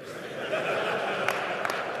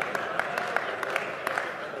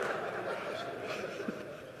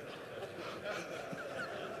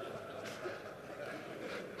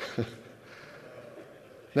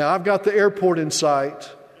 Now, I've got the airport in sight.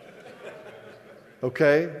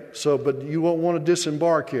 Okay? But you won't want to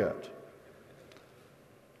disembark yet.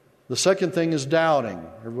 The second thing is doubting.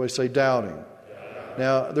 Everybody say doubting.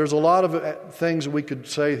 Now, there's a lot of things we could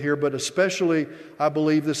say here, but especially I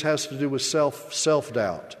believe this has to do with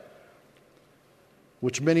self-doubt,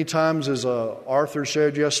 which many times, as Arthur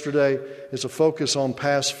shared yesterday, is a focus on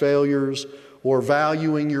past failures or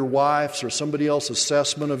valuing your wife's or somebody else's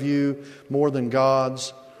assessment of you more than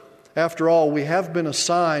God's. After all, we have been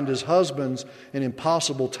assigned as husbands an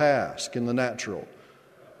impossible task in the natural.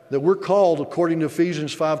 That we're called, according to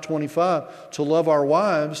Ephesians 5:25, to love our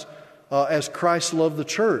wives as Christ loved the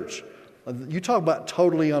church. You talk about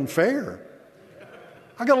totally unfair.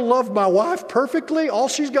 I got to love my wife perfectly? All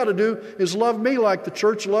she's got to do is love me like the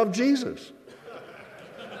church loved Jesus.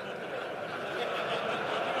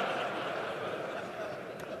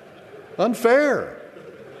 Unfair.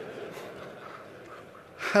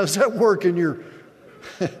 How's that work in your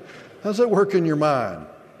mind?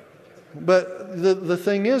 But the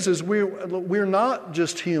thing is we're not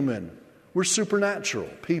just human. We're supernatural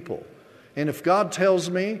people. And if God tells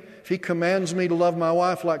me, if He commands me to love my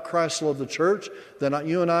wife like Christ loved the church, then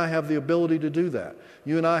you and I have the ability to do that.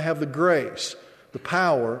 You and I have the grace, the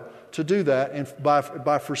power to do that, and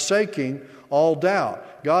by forsaking all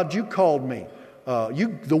doubt. God, you called me.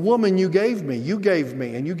 The woman you gave me, and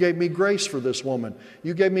you gave me grace for this woman.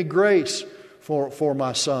 You gave me grace for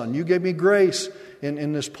my son. You gave me grace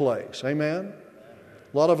in this place. Amen?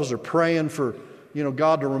 A lot of us are praying for,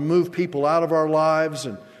 God to remove people out of our lives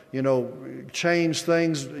and, change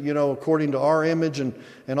things, according to our image and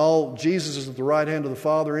all. Jesus is at the right hand of the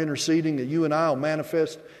Father interceding that you and I will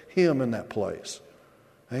manifest Him in that place.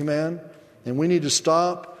 Amen? And we need to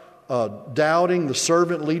stop doubting the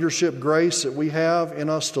servant leadership grace that we have in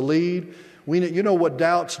us to lead. You know what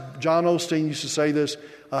doubts, John Osteen used to say this,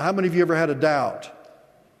 how many of you ever had a doubt?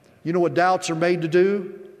 You know what doubts are made to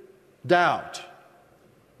do? Doubt.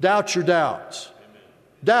 Doubt your doubts. Amen.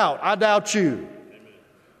 Doubt. I doubt you. Amen.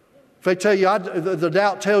 If they tell you, the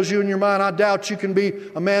doubt tells you in your mind, I doubt you can be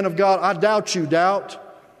a man of God. I doubt you, doubt.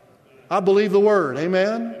 I believe the word.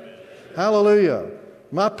 Amen? Amen. Hallelujah.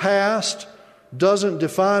 My past doesn't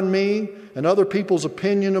define me, and other people's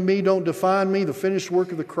opinion of me don't define me. The finished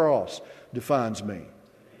work of the cross defines me.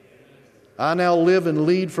 I now live and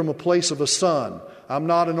lead from a place of a son. I'm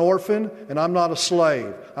not an orphan, and I'm not a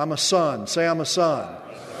slave. I'm a son. Say, I'm a son.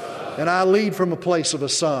 And I lead from a place of a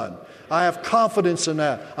son. I have confidence in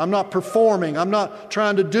that. I'm not performing. I'm not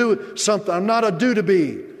trying to do something. I'm not a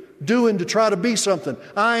do-to-be. Doing to try to be something.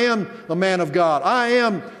 I am a man of God. I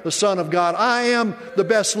am the son of God. I am the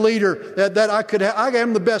best leader that I could have. I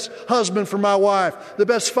am the best husband for my wife, the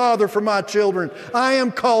best father for my children. I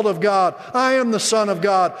am called of God. I am the son of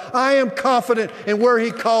God. I am confident in where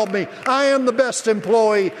He called me. I am the best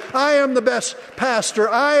employee. I am the best pastor.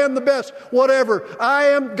 I am the best whatever.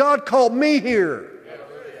 God called me here.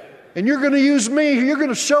 And you're going to use me. You're going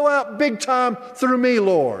to show out big time through me,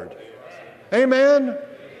 Lord. Amen.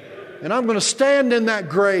 And I'm going to stand in that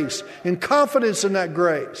grace, in confidence in that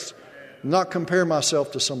grace, not compare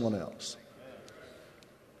myself to someone else.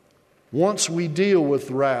 Once we deal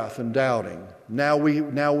with wrath and doubting, now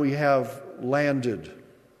we have landed.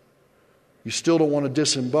 You still don't want to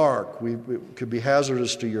disembark. It could be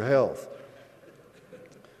hazardous to your health.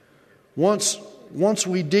 Once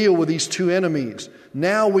we deal with these two enemies,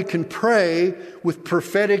 now we can pray with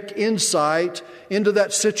prophetic insight into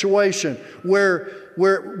that situation where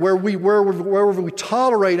we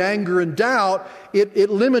tolerate anger and doubt, it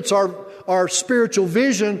limits our spiritual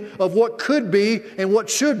vision of what could be and what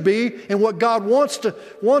should be and what God wants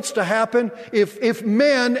to happen. If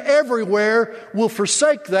men everywhere will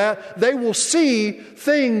forsake that, they will see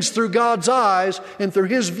things through God's eyes and through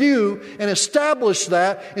His view and establish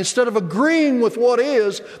that. Instead of agreeing with what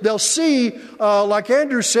is, they'll see, like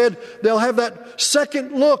Andrew said, they'll have that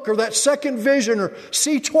second look or that second vision or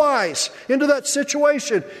see twice into that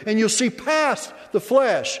situation, and you'll see past the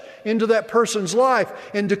flesh into that person's life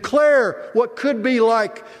and declare what could be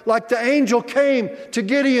like the angel came to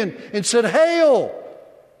Gideon and said, "Hail,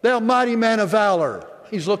 thou mighty man of valor."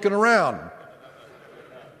 He's looking around.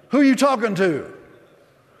 Who are you talking to?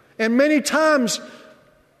 And many times,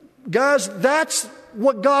 guys, that's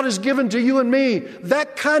what God has given to you and me.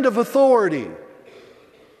 That kind of authority.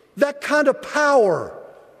 That kind of power.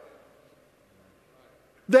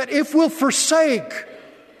 That if we'll forsake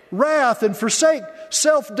wrath and forsake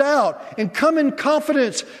self-doubt and come in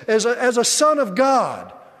confidence as a son of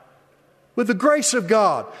God with the grace of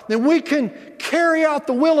God, then we can carry out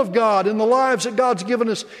the will of God in the lives that God's given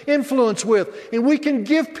us influence with, and we can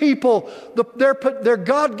give people their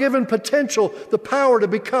God-given potential, the power to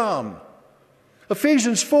become.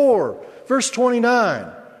 Ephesians 4 verse 29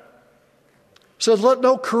 says, "Let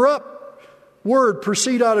no corrupt word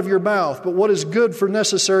proceed out of your mouth, but what is good for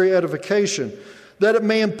necessary edification, that it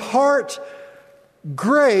may impart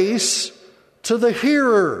grace to the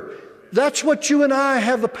hearer." That's what you and I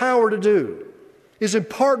have the power to do, is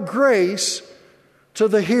impart grace to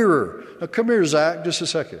the hearer. Now come here, Zach, just a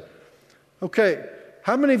second. Okay,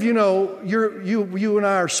 how many of you know you and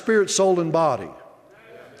I are spirit, soul, and body?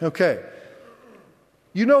 Okay.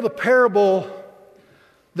 You know the parable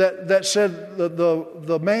that said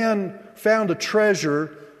the man found a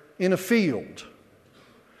treasure in a field.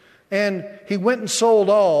 And he went and sold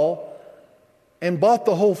all and bought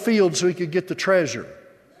the whole field so he could get the treasure.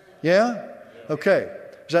 Yeah? Okay.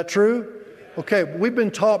 Is that true? Okay. We've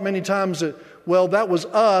been taught many times that, well, that was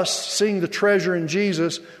us seeing the treasure in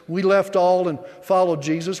Jesus. We left all and followed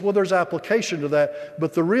Jesus. Well, there's application to that.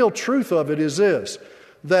 But the real truth of it is this,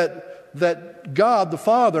 that God the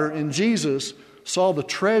Father in Jesus saw the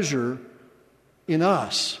treasure in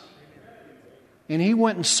us. And He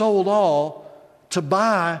went and sold all to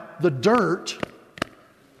buy the dirt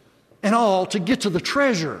and all to get to the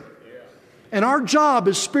treasure. And our job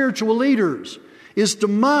as spiritual leaders is to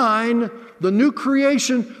mine the new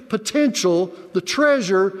creation potential, the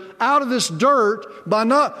treasure, out of this dirt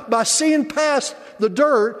by seeing past the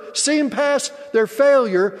dirt, seeing past their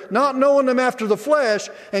failure, not knowing them after the flesh,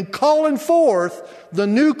 and calling forth the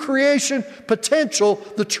new creation potential,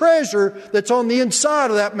 the treasure that's on the inside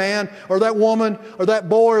of that man or that woman or that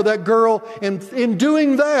boy or that girl. And in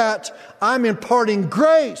doing that, I'm imparting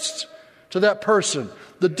grace to that person.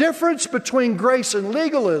 The difference between grace and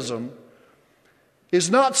legalism is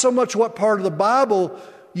not so much what part of the Bible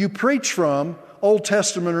you preach from, Old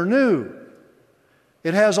Testament or New.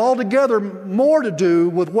 It has altogether more to do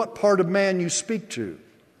with what part of man you speak to.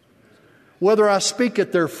 Whether I speak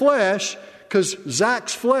at their flesh, because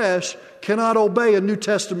Zach's flesh cannot obey a New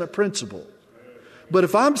Testament principle. But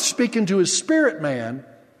if I'm speaking to his spirit man,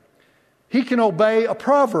 he can obey a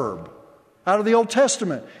proverb out of the Old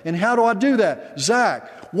Testament. And how do I do that?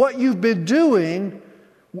 Zach, what you've been doing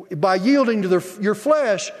by yielding to your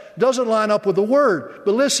flesh doesn't line up with the Word.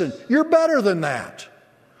 But listen, you're better than that.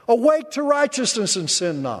 Awake to righteousness and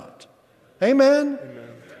sin not. Amen?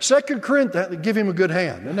 2 Corinthians, give him a good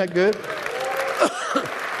hand. Isn't that good?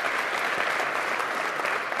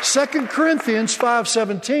 2 Corinthians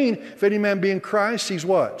 5:17, if any man be in Christ, he's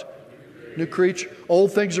what? New creature.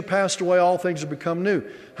 Old things are passed away, all things have become new.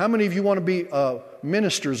 How many of you want to be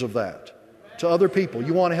ministers of that to other people?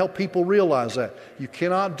 You want to help people realize that. You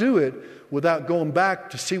cannot do it without going back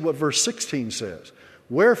to see what verse 16 says.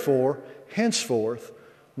 Wherefore, henceforth,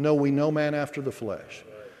 know we no man after the flesh.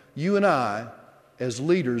 You and I, as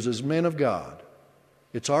leaders, as men of God,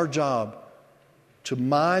 it's our job to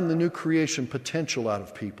mine the new creation potential out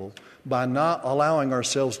of people by not allowing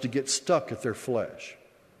ourselves to get stuck at their flesh.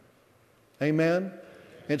 Amen?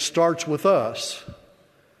 It starts with us,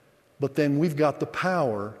 but then we've got the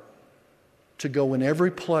power to go in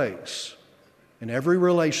every place, in every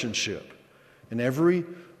relationship, in every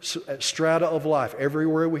strata of life,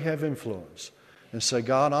 everywhere we have influence, and say,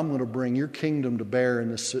 God, I'm going to bring your kingdom to bear in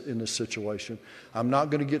this situation. I'm not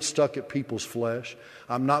going to get stuck at people's flesh.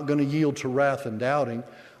 I'm not going to yield to wrath and doubting.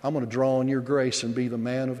 I'm going to draw on your grace and be the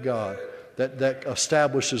man of God that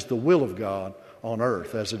establishes the will of God on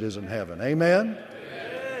earth as it is in heaven. Amen?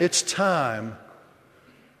 It's time,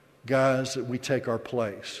 guys, that we take our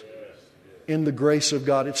place in the grace of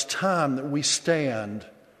God. It's time that we stand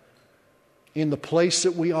in the place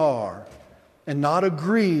that we are and not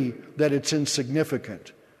agree that it's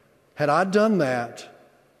insignificant. Had I done that,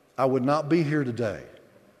 I would not be here today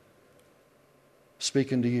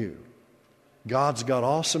speaking to you. God's got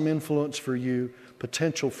awesome influence for you,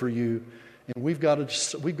 potential for you, and we've got to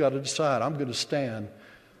decide. I'm going to stand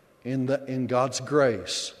in God's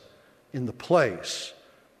grace, in the place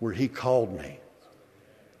where He called me.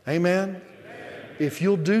 Amen? If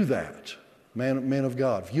you'll do that, man of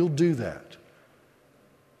God, if you'll do that,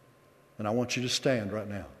 then I want you to stand right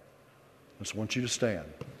now. I just want you to stand.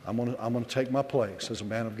 I'm going to take my place as a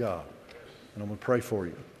man of God, and I'm going to pray for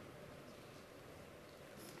you.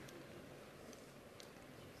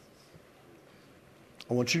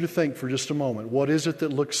 I want you to think for just a moment, what is it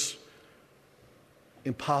that looks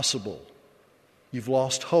impossible? You've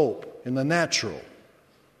lost hope in the natural.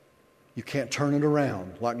 You can't turn it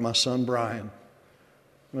around like my son Brian.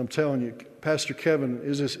 And I'm telling you, Pastor Kevin,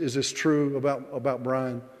 is this true about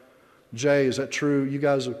Brian? Jay, is that true? You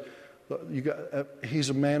guys, he's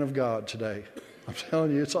a man of God today. I'm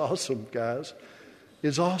telling you, it's awesome, guys.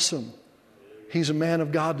 It's awesome. He's a man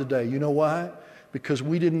of God today. You know why? Because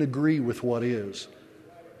we didn't agree with what is.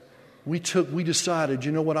 We decided,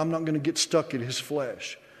 you know what, I'm not going to get stuck in his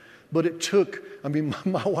flesh. But it took,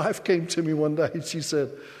 my wife came to me one day and she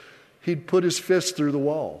said, he'd put his fist through the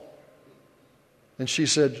wall. And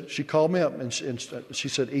she called me up and she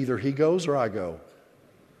said, either he goes or I go.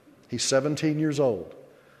 He's 17 years old.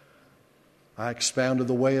 I expounded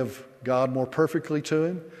the way of God more perfectly to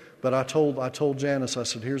him, but I told Janice, I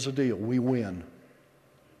said, here's the deal, we win.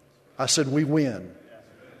 I said, we win.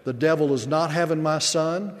 The devil is not having my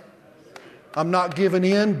son. I'm not giving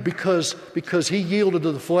in because he yielded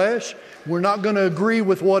to the flesh. We're not going to agree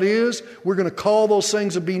with what is. We're going to call those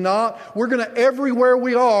things that be not. We're going to, everywhere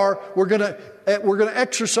we are, we're going to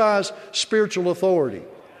exercise spiritual authority.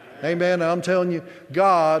 Amen. I'm telling you,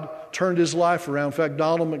 God turned his life around. In fact,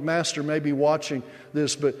 Donald McMaster may be watching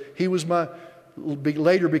this, but he was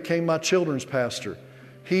later became my children's pastor.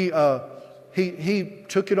 He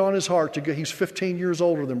took it on his heart to go. He's 15 years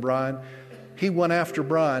older than Brian. He went after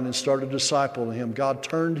Brian and started discipling him. God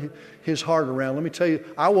turned his heart around. Let me tell you,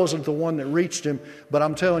 I wasn't the one that reached him, but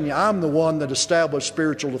I'm telling you, I'm the one that established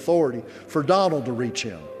spiritual authority for Donald to reach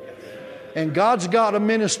him. And God's got a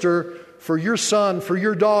minister for your son, for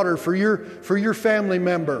your daughter, for your family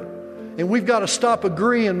member. And we've got to stop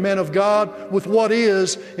agreeing, men of God, with what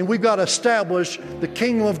is, and we've got to establish the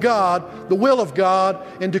kingdom of God, the will of God,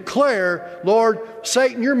 and declare, Lord,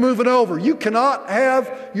 Satan, you're moving over. You cannot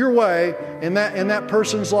have your way in that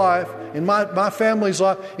person's life, in my family's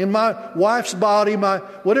life, in my wife's body,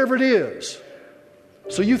 whatever it is.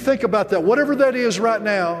 So you think about that. Whatever that is right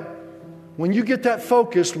now, when you get that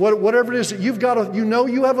focused, whatever it is that you've got,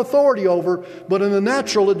 you have authority over, but in the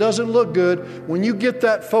natural it doesn't look good. When you get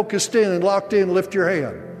that focused in and locked in, lift your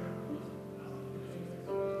hand.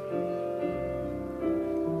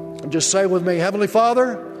 And just say with me, Heavenly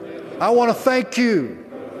Father, I want to thank you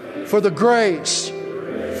for the grace,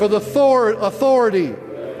 for the authority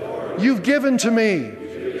you've given to me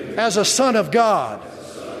as a son of God.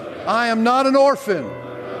 I am not an orphan.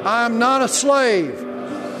 I am not a slave.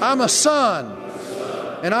 I'm a son,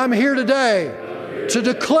 and I'm here today to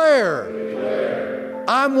declare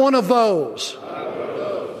I'm one of those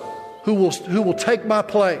who will take my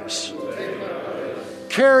place,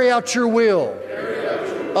 carry out your will,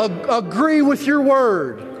 agree with your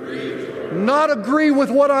word, not agree with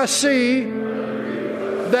what I see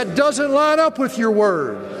that doesn't line up with your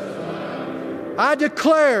word. I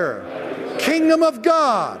declare, kingdom of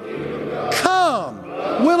God, come,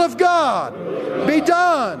 will of God, be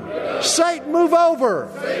done. Satan, move over.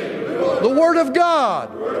 The Word of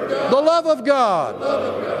God, the love of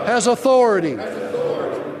God has authority.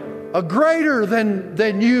 A greater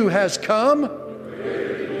than you has come.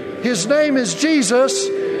 His name is Jesus,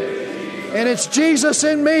 and it's Jesus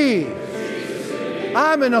in me.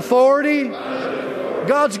 I'm in authority.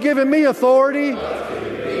 God's given me authority,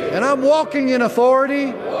 and I'm walking in authority,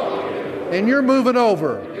 and you're moving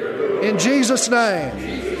over. In Jesus' name.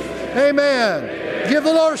 Amen. Give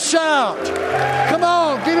the Lord a shout. Come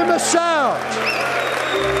on, give him a shout.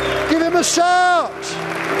 Give him a shout.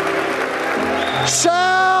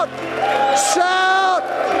 Shout. Shout!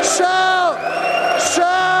 Shout! Shout!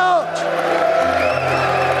 Shout!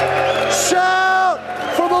 Shout!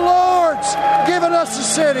 For the Lord's given us the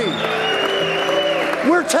city.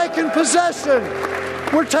 We're taking possession.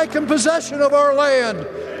 We're taking possession of our land.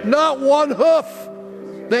 Not one hoof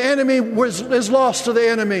the enemy is lost to the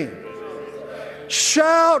enemy.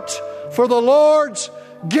 Shout, for the Lord's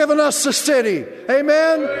given us the city.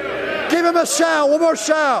 Amen? Give him a shout. One more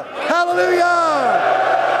shout. Hallelujah.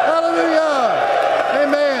 Hallelujah.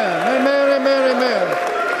 Amen. Amen. Amen.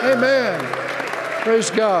 Amen. Amen. Praise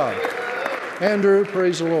God. Andrew,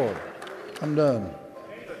 praise the Lord. I'm done.